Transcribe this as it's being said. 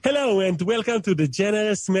Hello and welcome to the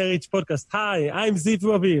Generous Marriage Podcast. Hi, I'm Ziv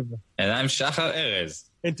Aviv. And I'm Shachar Erez.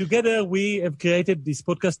 And together we have created this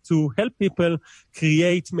podcast to help people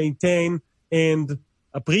create, maintain, and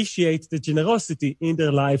appreciate the generosity in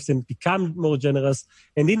their lives and become more generous.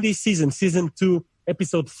 And in this season 2,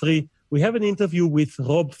 episode 3, we have an interview with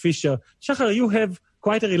Rob Fisher. Shachar, you have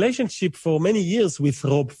quite a relationship for many years with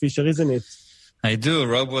Rob Fisher, isn't it? I do.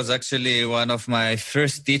 Rob was actually one of my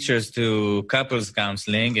first teachers to couples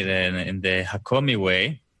counseling in the Hakomi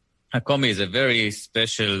way. Hakomi is a very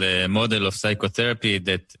special model of psychotherapy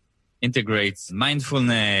that integrates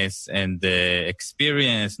mindfulness and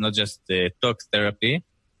experience, not just talk therapy.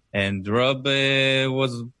 And Rob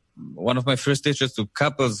was one of my first teachers to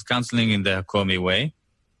couples counseling in the Hakomi way.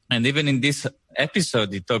 And even in this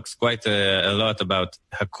episode, he talks quite a lot about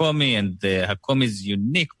Hakomi and the Hakomi's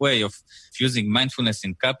unique way of fusing mindfulness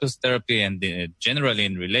in couples therapy and generally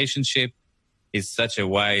in relationship. He's such a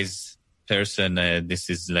wise person. This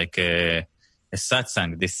is like a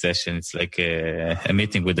satsang, this session. It's like a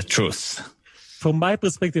meeting with the truth. From my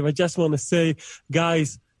perspective, I just want to say,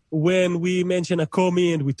 guys, when we mention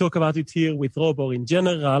Hakomi and we talk about it here with Rob or in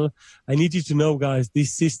general, I need you to know, guys,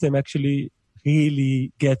 this system actually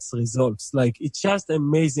really gets results. Like, it's just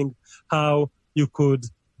amazing how you could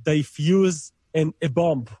diffuse a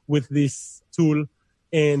bomb with this tool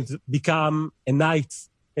and become a knight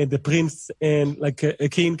and a prince and like a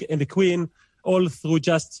king and a queen, all through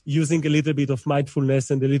just using a little bit of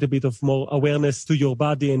mindfulness and a little bit of more awareness to your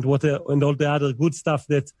body and and all the other good stuff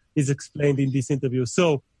that is explained in this interview.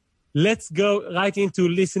 So let's go right into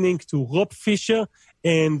listening to Rob Fisher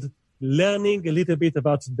and learning a little bit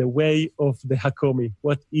about the way of the Hakomi.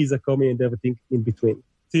 What is Hakomi and everything in between.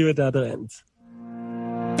 See you at the other end.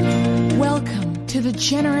 Welcome to the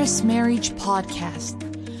Generous Marriage Podcast.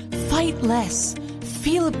 Fight less,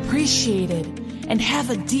 feel appreciated, and have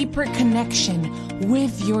a deeper connection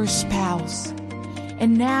with your spouse.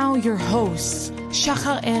 And now your hosts,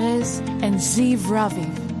 Shachar Erez and Ziv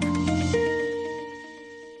Raviv.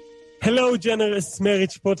 Hello, Generous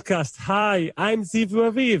Marriage Podcast. Hi, I'm Ziv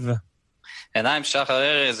Aviv. And I'm Shachar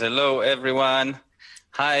Erez. Hello, everyone.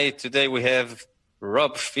 Hi, today we have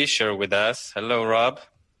Rob Fisher with us. Hello, Rob.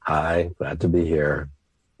 Hi, glad to be here.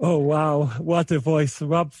 Oh, wow. What a voice.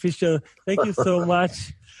 Rob Fisher, thank you so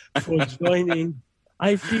much for joining.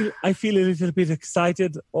 I feel a little bit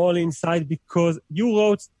excited all inside because you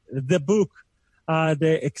wrote the book,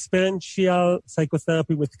 The Experiential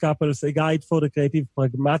Psychotherapy with Couples, a guide for the creative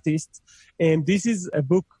pragmatist. And this is a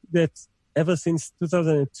book that ever since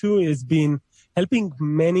 2002 has been helping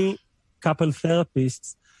many couple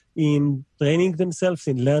therapists in training themselves,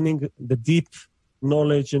 in learning the deep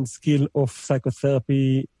knowledge and skill of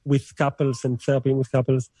psychotherapy with couples and therapy with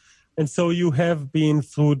couples. And so you have been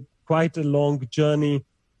through quite a long journey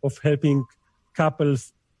of helping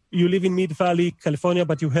couples. You live in Mid-Valley, California,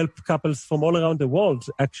 but you help couples from all around the world,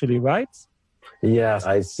 actually, right? Yes,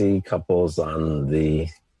 I see couples on the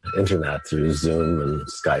internet through Zoom and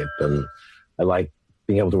Skype, and I like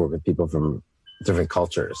being able to work with people from different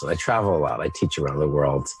cultures. And I travel a lot. I teach around the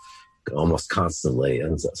world almost constantly.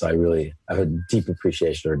 And so I have a deep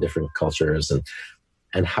appreciation of different cultures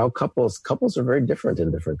and how couples are very different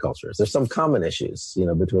in different cultures. There's some common issues,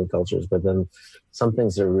 between cultures, but then some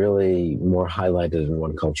things are really more highlighted in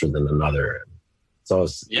one culture than another. It's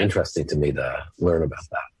always interesting to me to learn about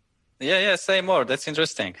that. Yeah, say more. That's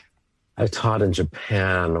interesting. I taught in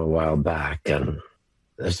Japan a while back, and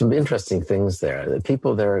there's some interesting things there. The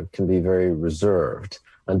people there can be very reserved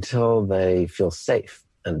until they feel safe.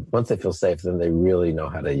 And once they feel safe, then they really know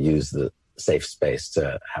how to use the safe space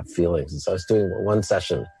to have feelings. And so I was doing one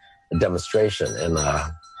session, a demonstration in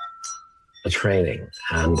a training.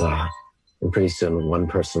 And pretty soon one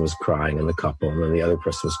person was crying in the couple, and then the other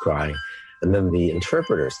person was crying. And then the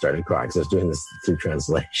interpreter started crying because I was doing this through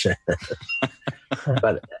translation.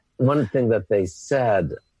 But one thing that they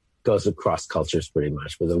said goes across cultures pretty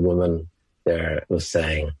much, where the woman there was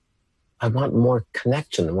saying, I want more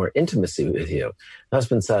connection and more intimacy with you. The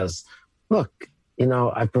husband says, look,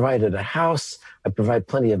 I provided a house, I provide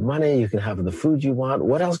plenty of money, you can have the food you want.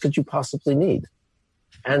 What else could you possibly need?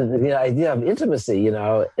 And the idea of intimacy,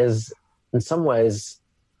 is in some ways,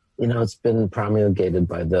 it's been promulgated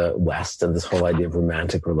by the West and this whole idea of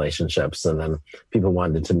romantic relationships. And then people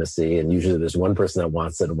want intimacy, and usually there's one person that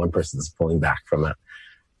wants it and one person that's pulling back from it.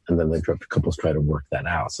 And then the couples try to work that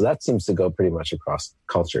out. So that seems to go pretty much across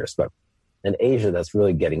cultures. But in Asia, that's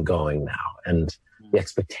really getting going now. And the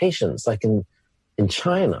expectations, like in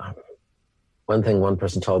China, one thing one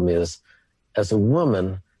person told me is, as a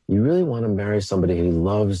woman, you really want to marry somebody who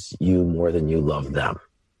loves you more than you love them.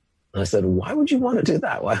 And I said, why would you want to do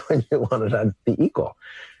that? Why would you want to be equal?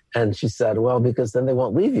 And she said, well, because then they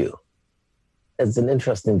won't leave you. It's an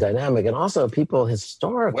interesting dynamic. And also people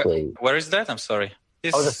historically... Where is that? I'm sorry.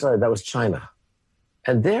 Sorry, that was China.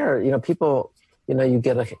 And there, people, you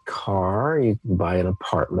get a car, you buy an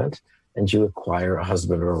apartment, and you acquire a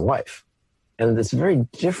husband or a wife. And it's very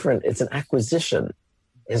different. It's an acquisition.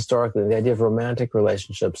 Historically, the idea of romantic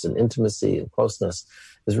relationships and intimacy and closeness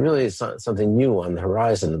is really something new on the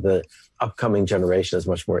horizon. The upcoming generation is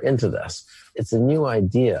much more into this. It's a new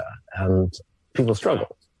idea, and people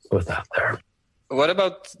struggle with that there. What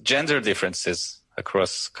about gender differences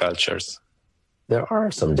across cultures? There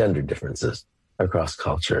are some gender differences across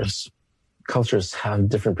cultures. Cultures have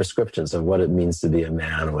different prescriptions of what it means to be a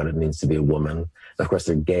man, what it means to be a woman. Of course,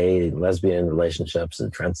 there are gay and lesbian relationships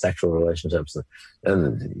and transsexual relationships,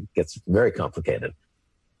 and it gets very complicated.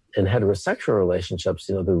 In heterosexual relationships,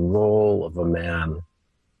 the role of a man,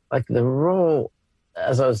 like the role,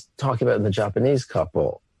 as I was talking about in the Japanese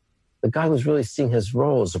couple, the guy was really seeing his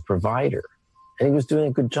role as a provider, and he was doing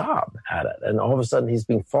a good job at it. And all of a sudden, he's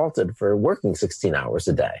being faulted for working 16 hours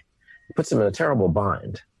a day. It puts him in a terrible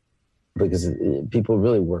bind, because people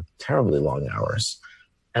really work terribly long hours.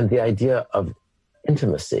 And the idea of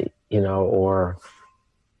intimacy, or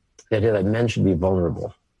the idea that men should be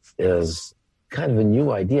vulnerable is kind of a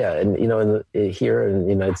new idea. And, here in the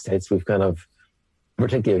United States, we've kind of,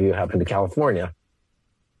 particularly if you happen to California,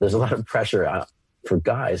 there's a lot of pressure for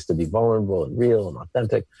guys to be vulnerable and real and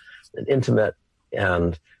authentic and intimate.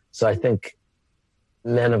 And so I think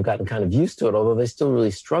men have gotten kind of used to it, although they still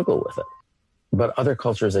really struggle with it. But other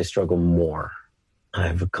cultures, they struggle more. I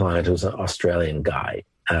have a client who's an Australian guy,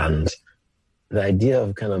 and the idea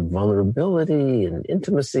of kind of vulnerability and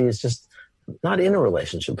intimacy is just not in a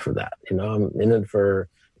relationship for that. I'm in it for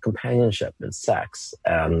companionship and sex.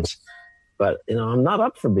 But I'm not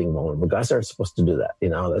up for being vulnerable. Guys aren't supposed to do that.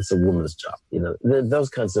 That's a woman's job. Those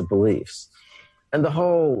kinds of beliefs. And the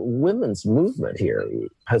whole women's movement here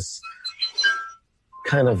has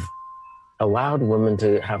kind of allowed women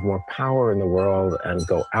to have more power in the world and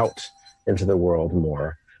go out into the world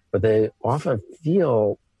more. But they often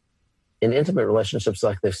feel in intimate relationships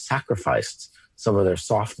like they've sacrificed some of their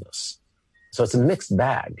softness. So it's a mixed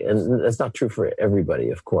bag. And that's not true for everybody,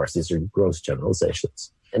 of course. These are gross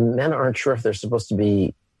generalizations. And men aren't sure if they're supposed to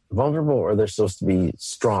be vulnerable or they're supposed to be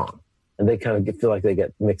strong. And they kind of feel like they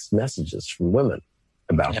get mixed messages from women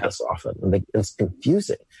about this often. And it's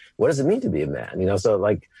confusing. What does it mean to be a man?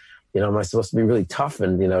 Am I supposed to be really tough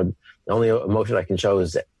and, the only emotion I can show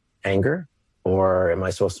is anger? Or am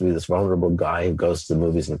I supposed to be this vulnerable guy who goes to the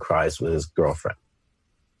movies and cries with his girlfriend?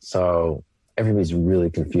 So everybody's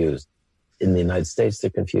really confused. In the United States,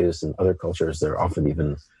 they're confused. In other cultures, they're often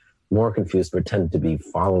even more confused, but tend to be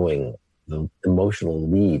following the emotional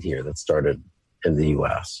lead here that started in the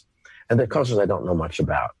U.S. And the cultures I don't know much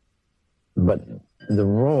about. But the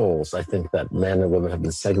roles, I think, that men and women have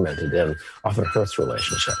been segmented in often hurts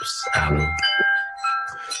relationships.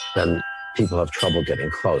 Then people have trouble getting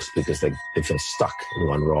close because they feel stuck in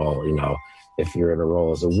one role. If you're in a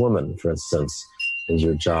role as a woman, for instance, and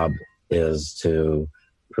your job is to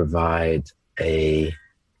provide a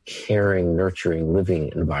caring, nurturing,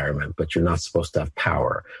 living environment, but you're not supposed to have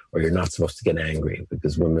power, or you're not supposed to get angry,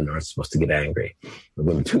 because women aren't supposed to get angry. When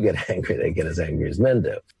women do get angry, they get as angry as men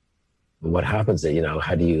do. What happens is,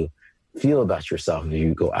 how do you feel about yourself if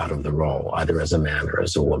you go out of the role, either as a man or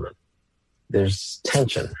as a woman? There's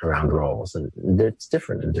tension around roles, and it's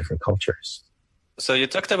different in different cultures. So you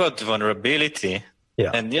talked about vulnerability.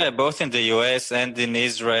 Yeah. And both in the US and in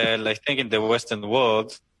Israel, I think in the Western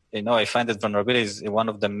world, I find that vulnerability is one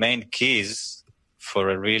of the main keys for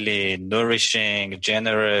a really nourishing,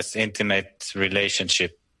 generous, intimate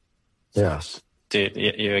relationship. Yes. Do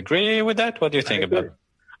you agree with that? What do you think about it?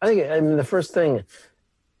 I think, the first thing,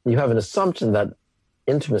 you have an assumption that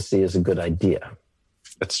intimacy is a good idea.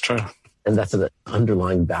 That's true. And that's an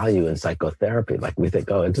underlying value in psychotherapy. Like, we think,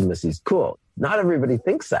 intimacy is cool. Not everybody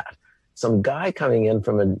thinks that. Some guy coming in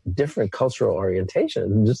from a different cultural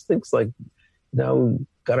orientation just thinks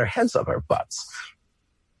got our heads up our butts.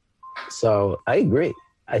 So I agree.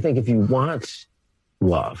 I think if you want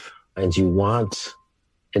love and you want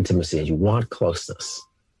intimacy and you want closeness,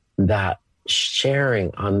 that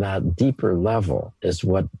sharing on that deeper level is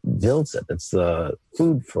what builds it. It's the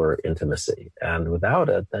food for intimacy. And without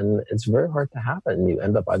it, then it's very hard to happen. You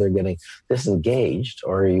end up either getting disengaged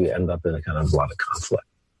or you end up in a kind of a lot of conflict.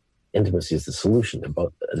 Intimacy is the solution to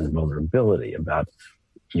both, and vulnerability about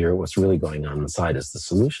what's really going on inside is the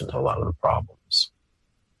solution to a lot of the problems.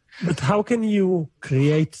 But how can you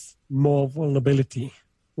create more vulnerability?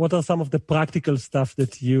 what are some of the practical stuff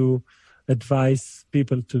that you advise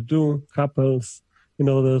people to do, couples, in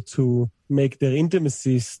order to make their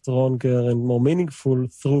intimacy stronger and more meaningful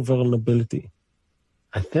through vulnerability?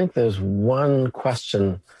 I think there's one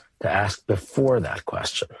question to ask before that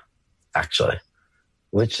question, actually,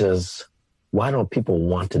 which is, why don't people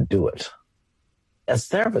want to do it? As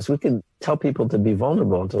therapists, we can tell people to be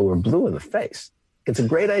vulnerable until we're blue in the face. It's a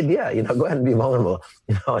great idea, go ahead and be vulnerable.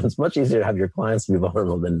 And it's much easier to have your clients be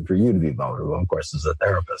vulnerable than for you to be vulnerable, of course, as a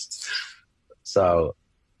therapist. So,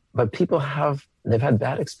 but people they've had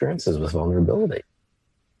bad experiences with vulnerability,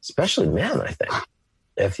 especially men, I think.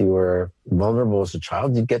 If you were vulnerable as a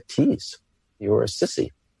child, you'd get teased. You were a sissy.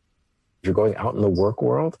 If you're going out in the work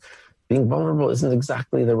world, being vulnerable isn't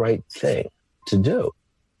exactly the right thing to do.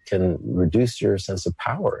 It can reduce your sense of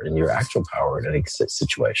power and your actual power in any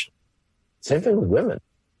situation. Same thing with women.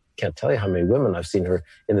 Can't tell you how many women I've seen her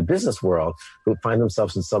in the business world who find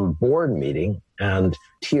themselves in some board meeting and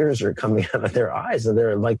tears are coming out of their eyes and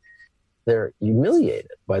they're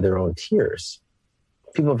humiliated by their own tears.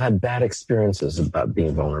 People have had bad experiences about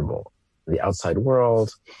being vulnerable in the outside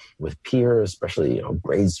world, with peers, especially,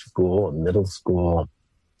 grade school, middle school,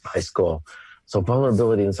 high school. So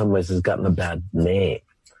vulnerability in some ways has gotten a bad name.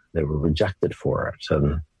 They were rejected for it.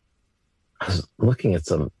 And I was looking at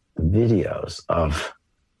some videos of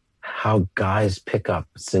how guys pick up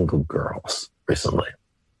single girls recently.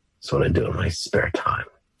 That's what I do in my spare time.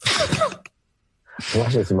 I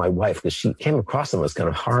watched it with my wife because she came across them and was kind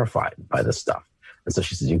of horrified by this stuff. And so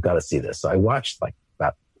she said, you've got to see this. So I watched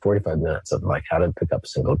about 45 minutes of how to pick up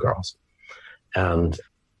single girls. And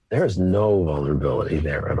there is no vulnerability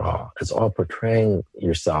there at all. It's all portraying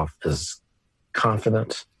yourself as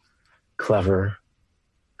confident, clever,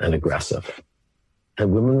 and aggressive.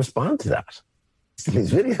 And women respond to that. In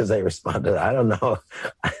these videos, they respond to that. I don't know.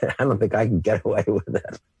 I don't think I can get away with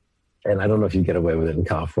it. And I don't know if you get away with it in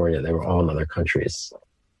California. They were all in other countries.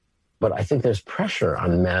 But I think there's pressure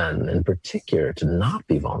on men in particular to not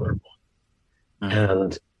be vulnerable.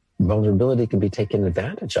 And vulnerability can be taken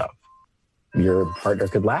advantage of. Your partner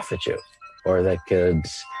could laugh at you, or they could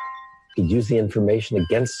use the information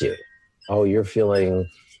against you. Oh, you're feeling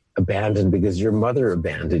abandoned because your mother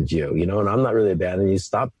abandoned you, and I'm not really abandoned. You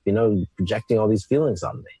stop, projecting all these feelings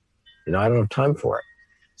on me. I don't have time for it.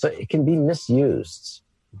 So it can be misused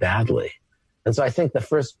badly. And so I think the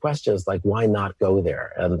first question is why not go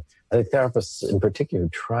there? And I think therapists in particular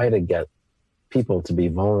try to get people to be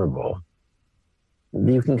vulnerable.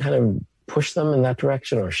 You can kind of push them in that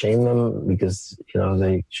direction or shame them because,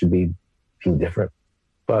 they should be being different.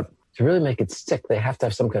 But to really make it stick, they have to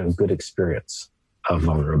have some kind of good experience of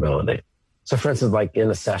vulnerability. So for instance,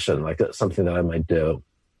 in a session, something that I might do,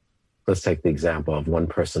 let's take the example of one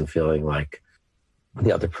person feeling like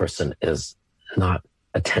the other person is not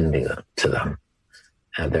attending to them.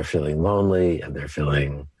 And they're feeling lonely and they're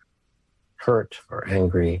feeling hurt or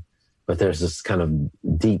angry, but there's this kind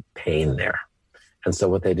of deep pain there. And so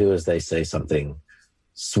what they do is they say something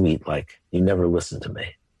sweet like, you never listen to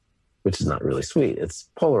me, which is not really sweet. It's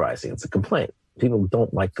polarizing. It's a complaint. People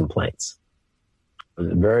don't like complaints.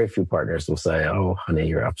 Very few partners will say, oh, honey,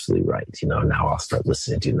 you're absolutely right. Now I'll start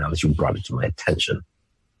listening to you now that you brought it to my attention.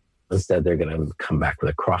 Instead, they're going to come back with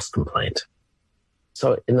a cross complaint.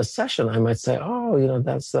 So in the session, I might say, oh,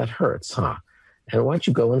 that hurts, huh? And why don't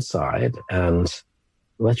you go inside and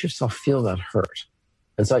let yourself feel that hurt?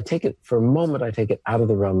 And so I take it, for a moment, I take it out of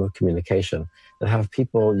the realm of communication and have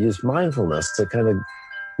people use mindfulness to kind of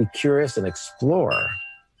be curious and explore,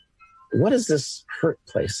 what is this hurt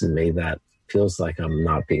place in me that feels like I'm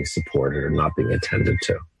not being supported or not being attended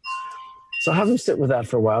to? So I'll have them sit with that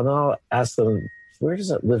for a while, and I'll ask them, where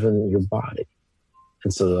does it live in your body?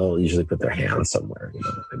 And so they'll usually put their hand somewhere,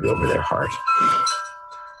 maybe over their heart.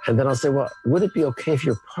 And then I'll say, well, would it be okay if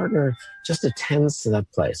your partner just attends to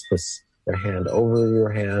that place, puts their hand over your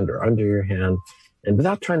hand or under your hand, and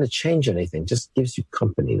without trying to change anything, just gives you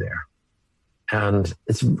company there. And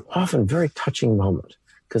it's often a very touching moment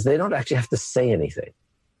because they don't actually have to say anything,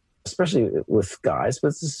 especially with guys, but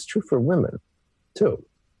this is true for women too.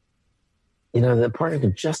 The partner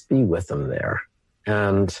could just be with them there.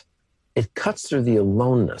 And it cuts through the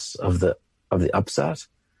aloneness of the upset.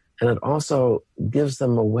 And it also gives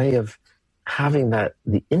them a way of having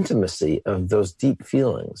the intimacy of those deep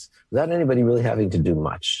feelings without anybody really having to do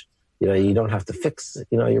much. You don't have to fix,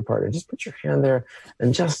 your partner. Just put your hand there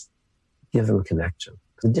and just give them a connection.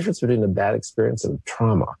 The difference between a bad experience and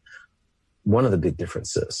trauma, one of the big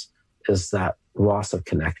differences is that loss of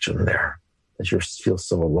connection there, that you feel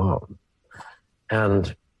so alone.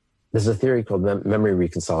 And there's a theory called memory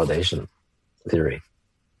reconsolidation theory,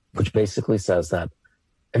 which basically says that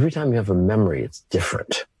every time you have a memory, it's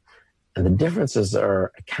different. And the differences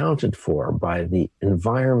are accounted for by the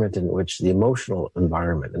environment in which, the emotional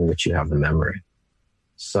environment in which you have the memory.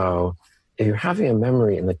 So if you're having a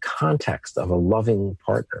memory in the context of a loving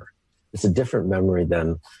partner, it's a different memory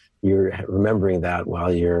than you're remembering that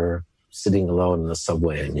while you're sitting alone in the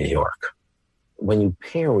subway in New York. When you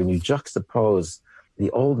juxtapose the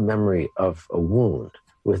old memory of a wound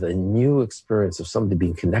with a new experience of somebody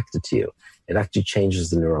being connected to you, it actually changes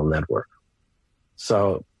the neural network.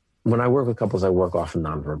 So when I work with couples, I work often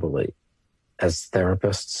non-verbally. As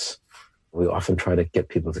therapists, we often try to get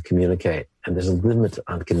people to communicate, and there's a limit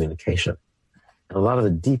on communication. And a lot of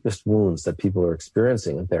the deepest wounds that people are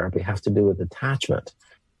experiencing in therapy have to do with attachment.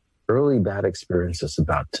 Early bad experiences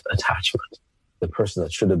about attachment. The person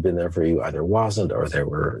that should have been there for you either wasn't, or they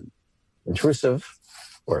were intrusive,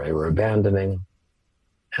 or they were abandoning.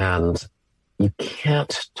 And you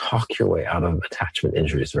can't talk your way out of attachment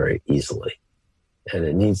injuries very easily. And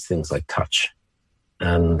it needs things like touch.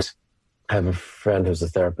 And I have a friend who's a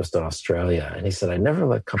therapist in Australia, and he said, I never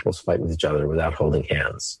let couples fight with each other without holding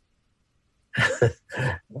hands.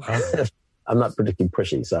 Wow. I'm not particularly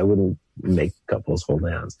pushy, so I wouldn't make couples hold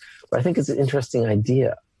hands. But I think it's an interesting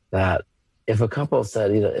idea that if a couple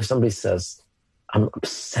said, if somebody says, I'm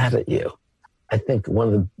upset at you, I think one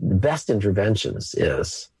of the best interventions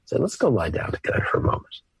is say, let's go lie down together for a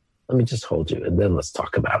moment. Let me just hold you, and then let's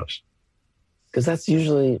talk about it. Because that's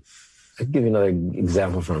usually, I'll give you another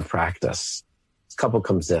example from practice. This couple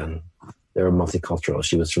comes in, they were multicultural.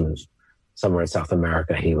 She was from somewhere in South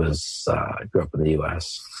America. He was, grew up in the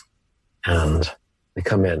US. And they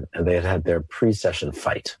come in and they had their pre-session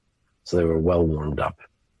fight. So they were well warmed up.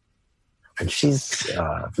 And she's,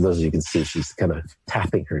 for those of you who can see, she's kind of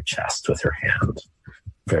tapping her chest with her hand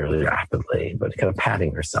fairly rapidly, but kind of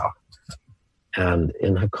patting herself. And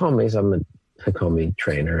in Hakomis, I'm a Hakomi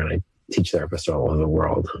trainer, and I teach therapists all over the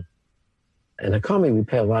world. In Hakomi, we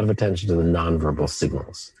pay a lot of attention to the nonverbal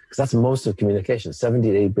signals, because that's most of communication.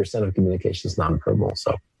 70 to 80% of communication is nonverbal.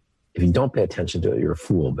 So if you don't pay attention to it, you're a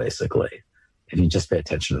fool, basically, if you just pay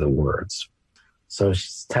attention to the words. So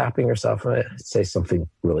she's tapping herself, and I say something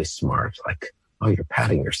really smart, like, oh, you're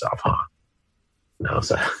patting yourself, huh? No,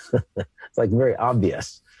 so it's like very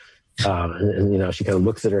obvious. And, she kind of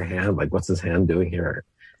looks at her hand, like, what's his hand doing here?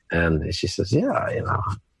 And she says, yeah,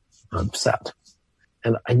 I'm upset.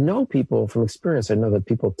 And I know people from experience, I know that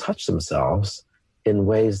people touch themselves in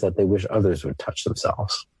ways that they wish others would touch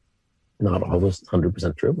themselves. Not always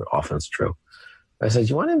 100% true, but often it's true. I said,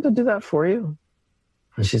 you want him to do that for you?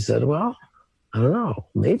 And she said, well, I don't know,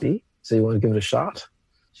 maybe. So you want to give it a shot?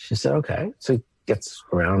 She said, okay. So he gets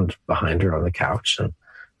around behind her on the couch and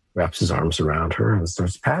wraps his arms around her and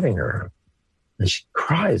starts patting her. And she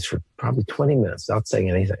cries for probably 20 minutes without saying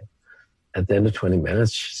anything. At the end of 20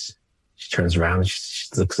 minutes, she turns around and she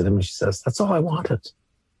looks at him and she says, that's all I wanted.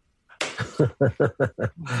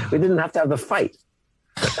 We didn't have to have the fight.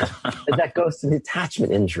 That goes to the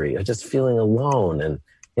attachment injury of just feeling alone, and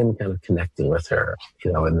him kind of connecting with her,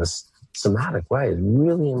 in this somatic way is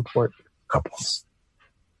really important for couples.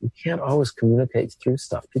 You can't always communicate through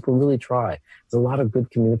stuff. People really try. There's a lot of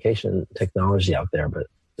good communication technology out there, but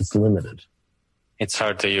it's limited. It's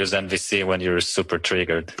hard to use NVC when you're super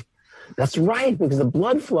triggered. That's right, because the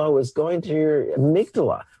blood flow is going to your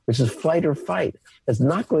amygdala, which is fight or fight. It's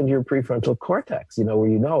not going to your prefrontal cortex, where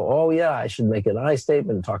oh, yeah, I should make an I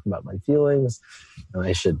statement and talk about my feelings, and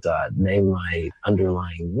I should name my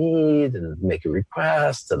underlying need and make a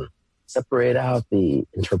request and separate out the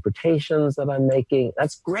interpretations that I'm making.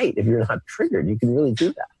 That's great. If you're not triggered, you can really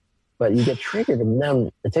do that. But you get triggered, and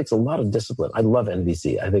then it takes a lot of discipline. I love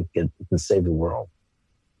NVC. I think it can save the world.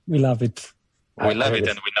 We love it. We love it,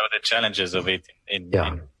 and we know the challenges of it in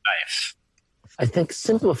life. I think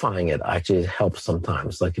simplifying it actually helps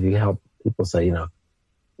sometimes. Like if you help people say,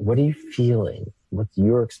 what are you feeling? What's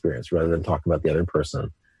your experience, rather than talk about the other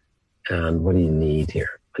person? And what do you need here?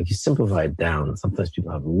 Like you simplify it down. Sometimes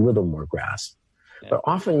people have a little more grasp. Yeah. But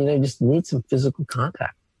often, you just need some physical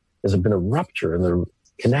contact. There's been a rupture in the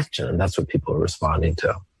connection, and that's what people are responding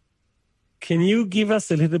to. Can you give us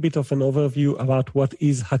a little bit of an overview about what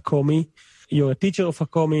is Hakomi? You're a teacher of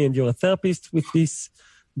Hakomi and you're a therapist with this.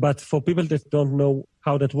 But for people that don't know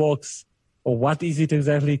how that works or what is it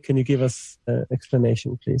exactly, can you give us an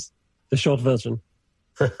explanation, please? The short version.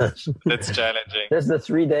 That's challenging. There's the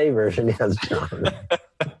 3-day version, yes, John.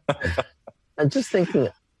 I'm just thinking,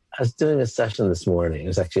 I was doing a session this morning. It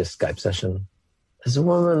was actually a Skype session. This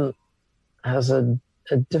woman has a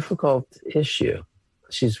difficult issue.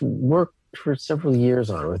 She's worked for several years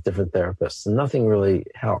on it with different therapists, and nothing really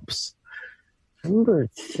helps. I remember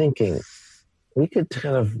thinking, we could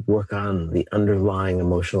kind of work on the underlying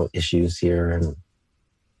emotional issues here and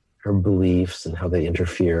her beliefs and how they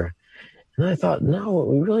interfere. And I thought, no, what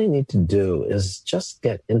we really need to do is just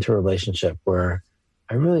get into a relationship where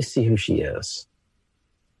I really see who she is.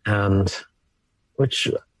 And which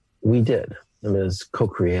we did. I mean, it's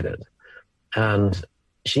co-created. And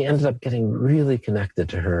she ended up getting really connected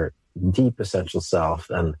to her deep essential self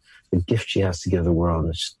and the gift she has to give the world.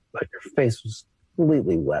 And she, like, her face was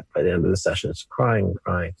completely wet by the end of the session. It's crying.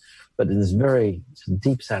 But it is very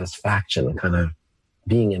deep satisfaction and kind of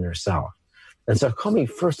being in herself. And so Hakomi,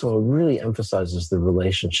 first of all, really emphasizes the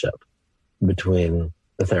relationship between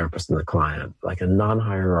the therapist and the client, like a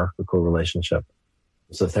non-hierarchical relationship.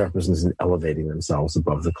 So the therapist isn't elevating themselves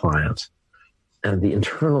above the client. And the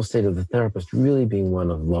internal state of the therapist really being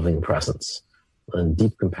one of loving presence and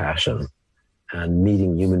deep compassion and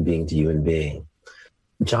meeting human being to human being.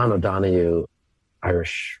 John O'Donoghue,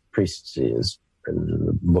 Irish priest, is in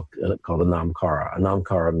a book called Anamkara.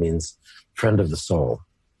 Anamkara means friend of the soul.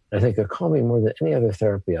 I think Hakomi, more than any other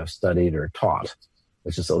therapy I've studied or taught,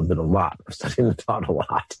 which has been a lot, I've studied and taught a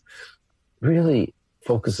lot, really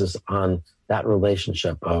focuses on that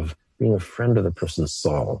relationship of being a friend of the person's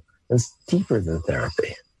soul. It's deeper than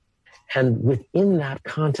therapy. And within that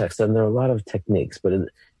context, and there are a lot of techniques, but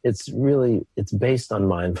it's based on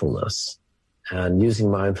mindfulness and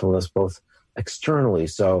using mindfulness both externally.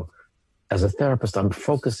 So as a therapist, I'm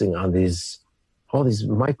focusing on all these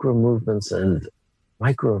micro movements and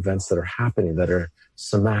micro events that are happening that are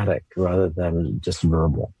somatic rather than just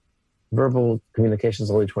verbal. Verbal communication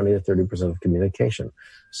is only 20 to 30% of communication.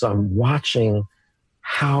 So I'm watching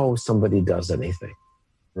how somebody does anything.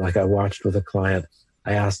 Like I watched with a client,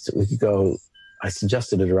 I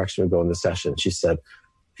suggested a direction we go in the session. She said,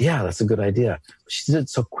 yeah, that's a good idea. She did it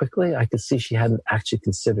so quickly, I could see she hadn't actually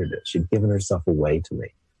considered it. She'd given herself away to me.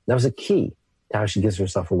 That was a key to how she gives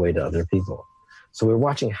herself away to other people. So we're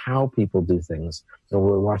watching how people do things, and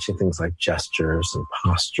we're watching things like gestures and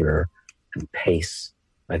posture and pace.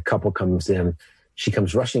 A couple comes in, she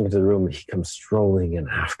comes rushing into the room, and he comes strolling in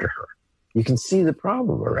after her. You can see the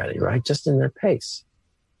problem already, right? Just in their pace.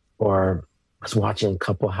 Or I was watching a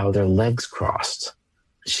couple how their legs crossed.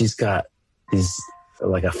 She's got these,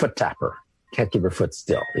 like a foot tapper. Can't keep her foot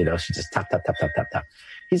still, she just tap, tap, tap, tap, tap, tap.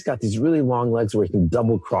 He's got these really long legs where he can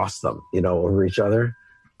double cross them, over each other,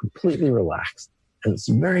 completely relaxed. And it's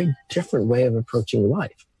a very different way of approaching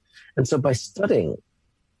life. And so by studying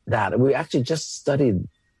that, we actually just studied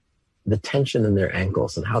the tension in their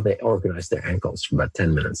ankles and how they organize their ankles for about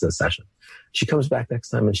 10 minutes in a session. She comes back next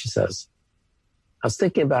time and she says, I was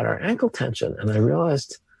thinking about our ankle tension and I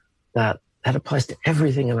realized that applies to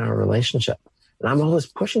everything in our relationship. And I'm always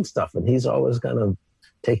pushing stuff and he's always kind of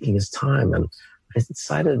taking his time. And I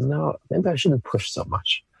decided, no, maybe I shouldn't push so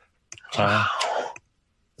much. Wow.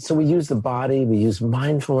 So we use the body, we use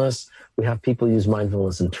mindfulness. We have people use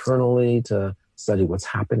mindfulness internally to study what's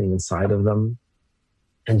happening inside of them.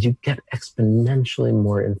 And you get exponentially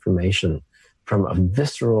more information from a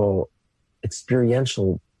visceral,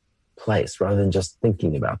 experiential place rather than just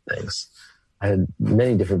thinking about things. I had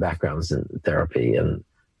many different backgrounds in therapy, and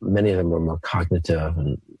many of them were more cognitive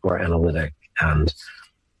and more analytic. And it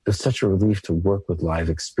was such a relief to work with live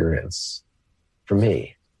experience. For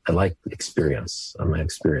me, I like experience. I'm an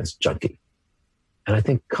experience junkie. And I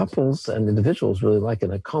think couples and individuals really like it.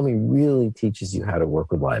 Hakomi really teaches you how to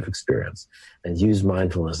work with live experience and use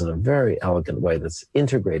mindfulness in a very elegant way that's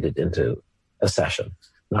integrated into a session,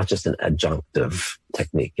 not just an adjunctive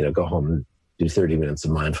technique. Go home and do 30 minutes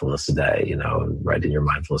of mindfulness a day, and write in your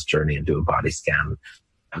mindfulness journey and do a body scan.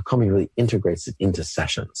 Hakomi really integrates it into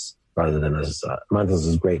sessions rather than as mindfulness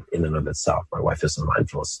is great in and of itself. My wife is a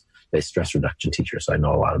mindfulness-based stress reduction teacher, so I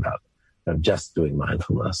know a lot about just doing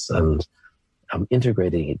mindfulness. And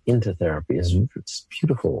integrating it into therapy is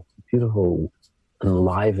beautiful, beautiful,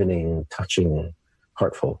 enlivening, touching,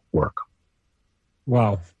 heartful work.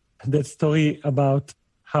 Wow. That story about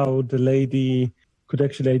how the lady could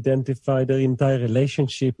actually identify their entire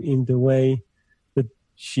relationship in the way that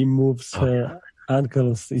she moves her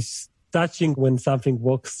ankles is touching when something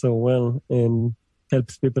works so well and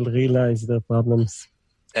helps people realize their problems.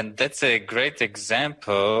 And that's a great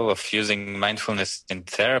example of using mindfulness in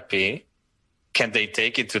therapy. Can they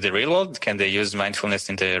take it to the real world? Can they use mindfulness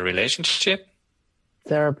in the relationship?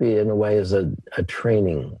 Therapy, in a way, is a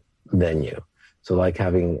training venue. So like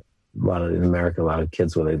having in America, a lot of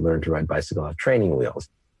kids, when they learn to ride bicycle, have training wheels,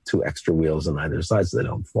 2 extra wheels on either side so they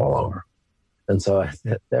don't fall over. And so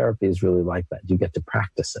therapy is really like that. You get to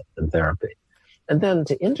practice it in therapy. And then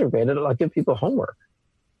to integrate it, I'll give people homework.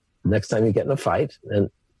 Next time you get in a fight and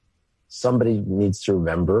somebody needs to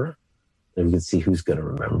remember and we can see who's going to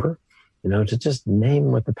remember, to just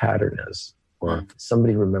name what the pattern is. Or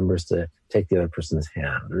somebody remembers to take the other person's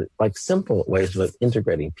hand, like simple ways of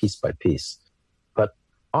integrating piece by piece. But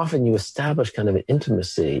often you establish kind of an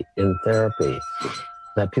intimacy in therapy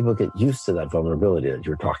that people get used to that vulnerability that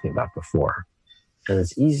you were talking about before. And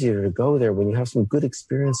it's easier to go there when you have some good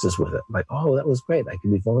experiences with it. Like, oh, that was great. I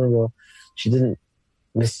could be vulnerable. She didn't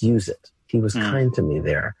misuse it. He was kind to me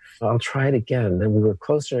there. I'll try it again. Then we were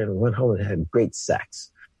closer and went home and had great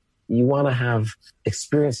sex. You want to have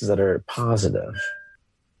experiences that are positive.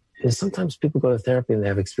 And sometimes people go to therapy and they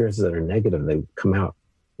have experiences that are negative. They come out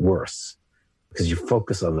worse because you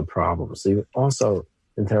focus on the problem. So you also,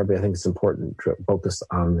 in therapy, I think it's important to focus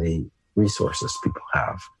on the resources people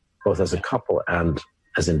have, both as a couple and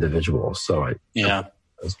as individuals. So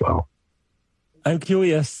as well. I'm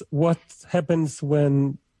curious, what happens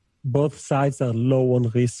when both sides are low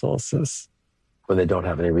on resources? When they don't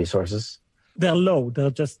have any resources? They're low.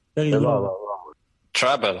 They're just very low.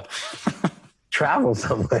 Travel. Travel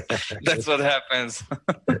somewhere. That's what happens.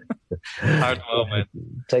 Hard moment.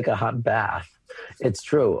 Take a hot bath. It's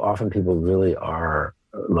true. Often people really are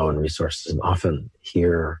low in resources, and often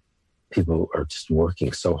here people are just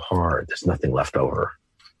working so hard. There's nothing left over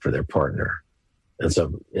for their partner. And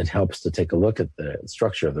so it helps to take a look at the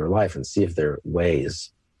structure of their life and see if there are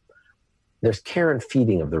ways. There's care and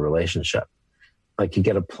feeding of the relationship. Like you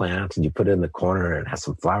get a plant and you put it in the corner and it has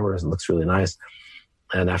some flowers and looks really nice.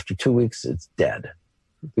 And after 2 weeks, it's dead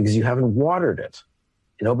because you haven't watered it.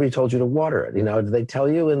 Nobody told you to water it. Did they tell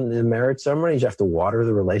you in the marriage ceremony you have to water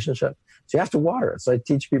the relationship? So you have to water it. So I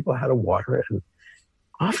teach people how to water it. And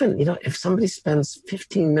often, if somebody spends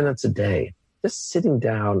 15 minutes a day just sitting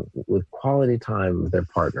down with quality time with their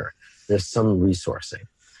partner, there's some resourcing.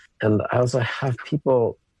 And I also have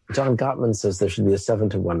people, John Gottman says there should be a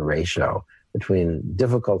 7-to-1 ratio between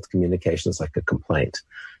difficult communications like a complaint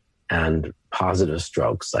and positive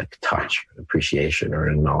strokes like touch, appreciation, or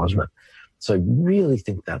acknowledgement. So I really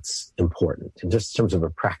think that's important in just terms of a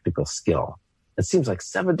practical skill. It seems like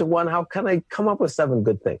 7-to-1, how can I come up with 7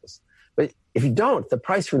 good things? But if you don't, the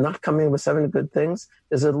price for not coming up with 7 good things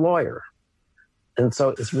is a lawyer. And so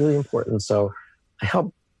it's really important. So I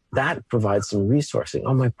help that provide some resourcing.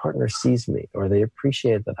 Oh, my partner sees me, or they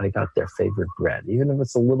appreciate that I got their favorite bread, even if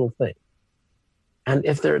it's a little thing. And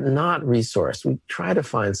if they're not resourced, we try to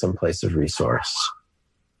find some place of resource.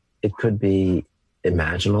 It could be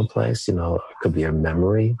imaginal place, it could be a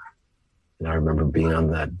memory. I remember being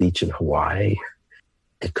on that beach in Hawaii.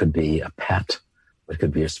 It could be a pet. It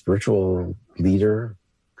could be a spiritual leader.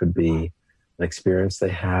 It could be an experience they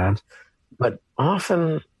had. But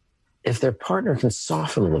often, if their partner can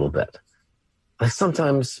soften a little bit, like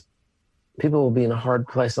sometimes people will be in a hard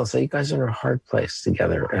place. I'll say, you guys are in a hard place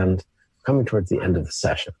together and coming towards the end of the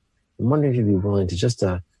session. I'm wondering if you'd be willing to just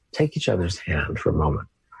take each other's hand for a moment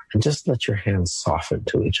and just let your hands soften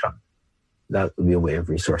to each other. That would be a way of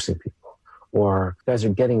resourcing people. Or you guys are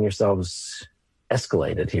getting yourselves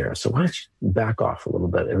escalated here. So why don't you back off a little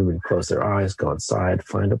bit? Everybody close their eyes, go outside,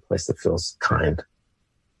 find a place that feels kind.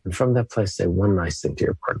 And from that place, say one nice thing to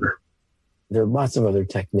your partner. There are lots of other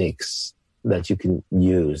techniques that you can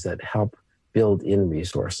use that help build in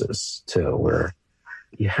resources too, where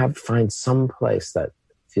you find some place that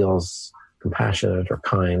feels compassionate or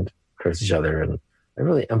kind towards each other. And I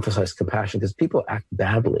really emphasize compassion because people act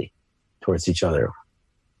badly towards each other.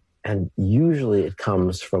 And usually it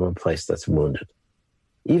comes from a place that's wounded.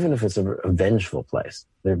 Even if it's a vengeful place,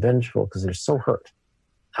 they're vengeful because they're so hurt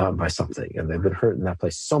by something. And they've been hurt in that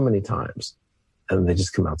place so many times. And they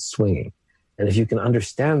just come out swinging. And if you can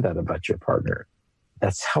understand that about your partner,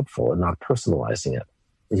 that's helpful in not personalizing it.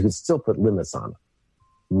 And you can still put limits on it.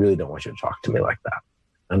 I really don't want you to talk to me like that.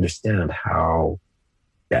 Understand how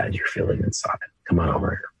bad you're feeling inside. Come on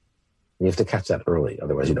over here. You have to catch that early.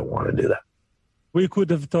 Otherwise, you don't want to do that. We could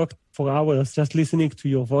have talked for hours just listening to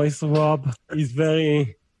your voice, Rob. It's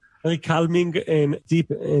very, very calming and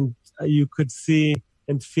deep. And you could see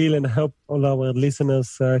and feel and hope all our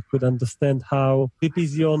listeners could understand how deep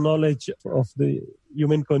is your knowledge of the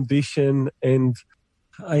human condition. And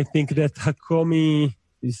I think that Hakomi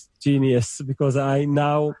is genius because I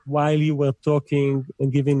now, while you were talking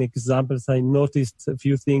and giving examples, I noticed a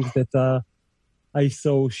few things that I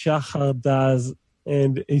saw Shachar does,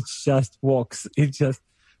 and it just works.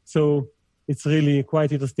 So it's really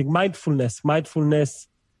quite interesting. Mindfulness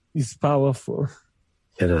is powerful.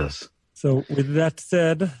 It is. So with that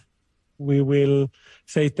said, we will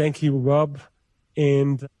say thank you, Rob.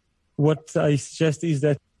 And what I suggest is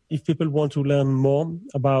that if people want to learn more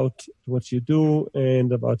about what you do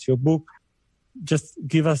and about your book, just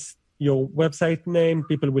give us your website name,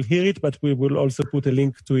 people will hear it, but we will also put a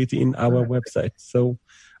link to it in our website. So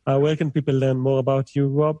where can people learn more about you,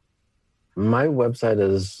 Rob? My website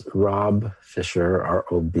is Rob Fisher,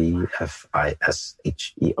 ROBFISHER,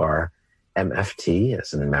 MFT,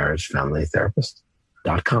 as in marriage family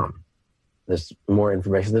therapist.com. There's more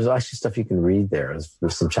information. There's actually stuff you can read there.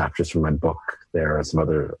 There's some chapters from my book there. And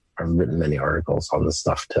I've written many articles on this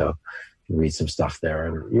stuff too. You can read some stuff there.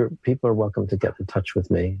 And people are welcome to get in touch with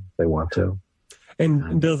me if they want to.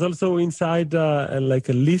 And there's also inside like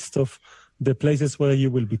a list of the places where you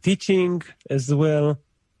will be teaching as well,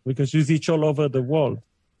 because you teach all over the world.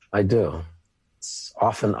 I do. It's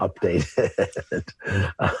often updated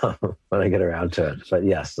when I get around to it. But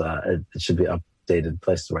yes, it should be updated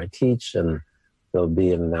places where I teach, and there'll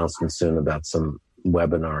be an announcement soon about some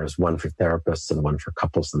webinars, one for therapists and one for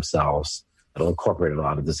couples themselves. It'll incorporate a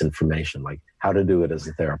lot of this information, like how to do it as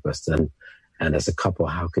a therapist and as a couple,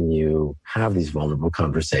 how can you have these vulnerable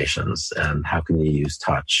conversations, and how can you use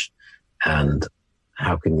touch, and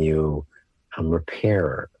how can you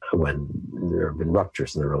repair when there have been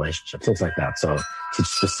ruptures in the relationship, things like that. So teach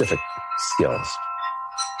specific skills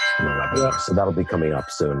in the webinar. Yeah. So that'll be coming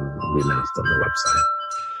up soon. It'll be announced on the website.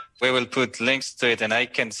 We will put links to it, and I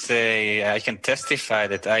can testify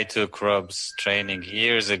that I took Rob's training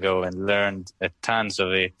years ago and learned tons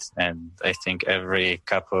of it. And I think every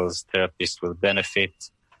couples therapist will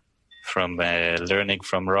benefit from learning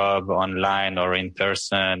from Rob online or in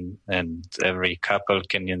person, and every couple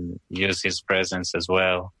can use his presence as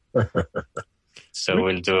well. So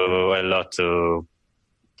we'll do a lot to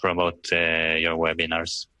promote your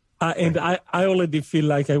webinars. And I already feel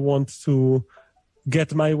like I want to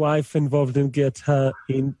get my wife involved and get her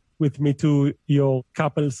in with me to your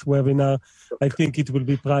couples webinar. I think it will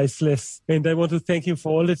be priceless. And I want to thank you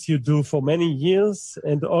for all that you do for many years,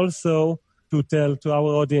 and also to tell to our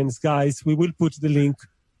audience, guys, we will put the link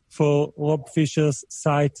for Rob Fisher's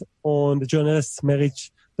site on the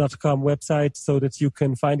generousmarriage.com website so that you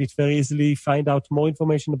can find it very easily, find out more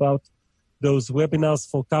information about those webinars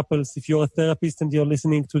for couples. If you're a therapist and you're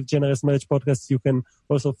listening to the Generous Marriage Podcast, you can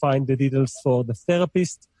also find the details for the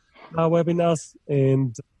therapist webinars.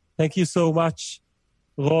 And thank you so much,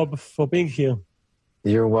 Rob, for being here.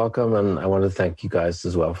 You're welcome. And I want to thank you guys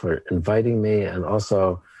as well for inviting me, and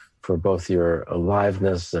also for both your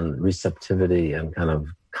aliveness and receptivity and kind of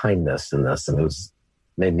kindness in this. And it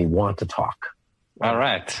made me want to talk. All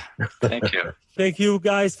right. Thank you. Thank you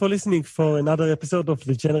guys for listening for another episode of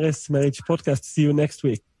the Generous Marriage Podcast. See you next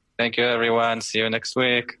week. Thank you, everyone. See you next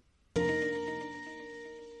week.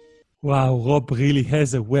 Wow, Rob really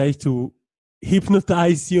has a way to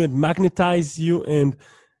hypnotize you and magnetize you, and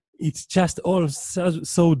it's just all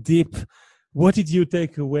so deep. What did you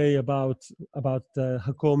take away about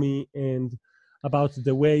Hakomi and about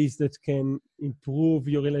the ways that can improve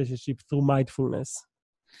your relationship through mindfulness?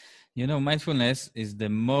 Mindfulness is the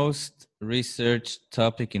most researched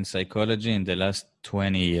topic in psychology in the last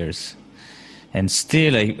 20 years. And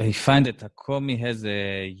still, I find that Hakomi has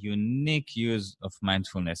a unique use of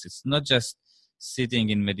mindfulness. It's not just sitting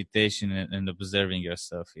in meditation and observing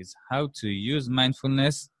yourself. It's how to use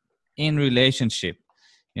mindfulness in relationship.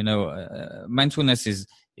 Mindfulness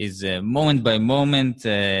is moment by moment,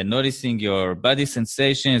 noticing your body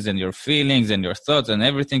sensations and your feelings and your thoughts and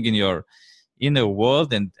everything in your inner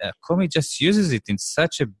world. And Hakomi just uses it in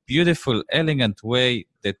such a beautiful, elegant way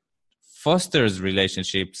that fosters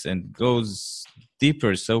relationships and goes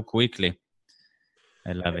deeper so quickly.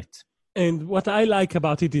 I love it. And what I like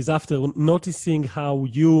about it is, after noticing how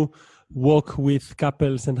you work with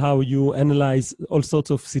couples and how you analyze all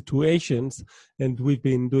sorts of situations, and we've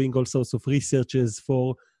been doing all sorts of researches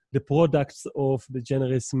for the products of the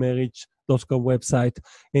generousmarriage.com website.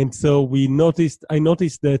 And so I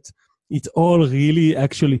noticed that it's all really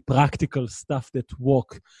actually practical stuff that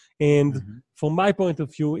work. And from my point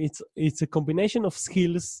of view, it's a combination of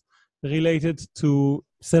skills related to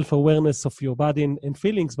self-awareness of your body and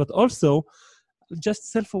feelings, but also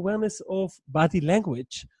just self-awareness of body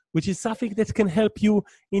language, which is something that can help you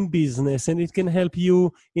in business, and it can help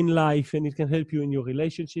you in life, and it can help you in your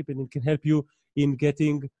relationship, and it can help you in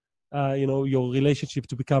getting your relationship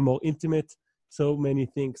to become more intimate. So many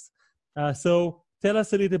things. So tell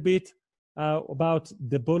us a little bit about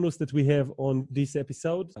the bonus that we have on this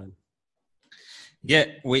episode. Yeah,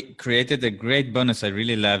 we created a great bonus. I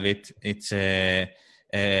really love it. It's a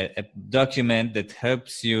document that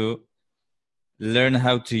helps you learn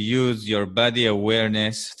how to use your body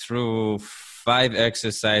awareness through 5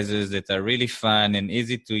 exercises that are really fun and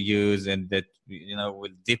easy to use, and that will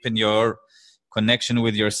deepen your connection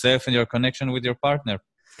with yourself and your connection with your partner.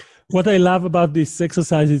 What I love about this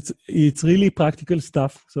exercise, it's really practical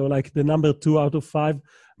stuff. So like the number 2 out of 5,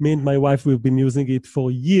 me and my wife, we've been using it for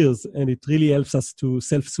years, and it really helps us to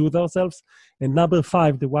self-soothe ourselves. And number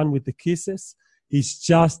 5, the one with the kisses, is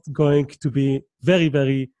just going to be very,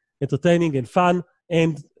 very entertaining and fun.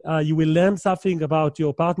 And you will learn something about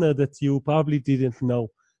your partner that you probably didn't know.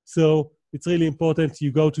 So it's really important.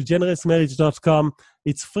 You go to generousmarriage.com.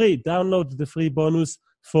 It's free. Download the free bonus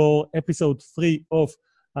for episode 3 of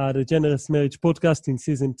the Generous Marriage podcast in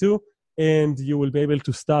season 2, and you will be able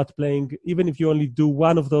to start playing, even if you only do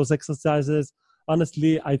one of those exercises.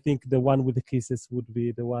 Honestly, I think the one with the kisses would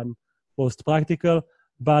be the one most practical,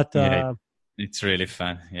 but it's really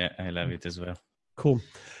fun. Yeah, I love it as well. Cool.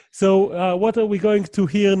 So what are we going to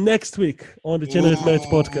hear next week on the Generous Marriage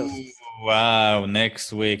podcast? Wow,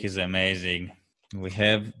 next week is amazing. We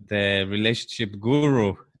have the relationship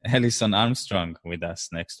guru, Alison Armstrong, with us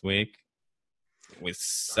next week, with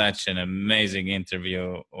such an amazing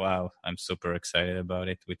interview. Wow, I'm super excited about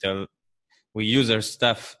it. We use her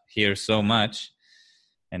stuff here so much,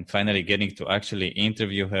 and finally getting to actually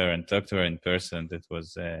interview her and talk to her in person, that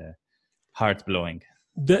was heart-blowing.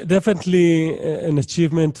 Definitely an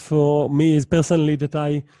achievement for me is personally that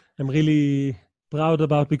I am really proud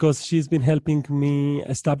about, because she's been helping me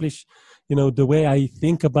establish, the way I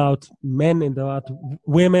think about men and about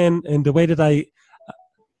women, and the way that I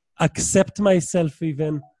accept myself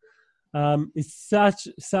even. It's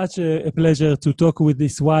such a pleasure to talk with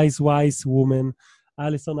this wise woman,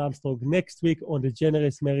 Alison Armstrong, next week on the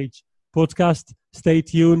Generous Marriage podcast. Stay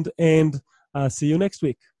tuned and see you next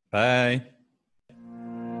week. Bye.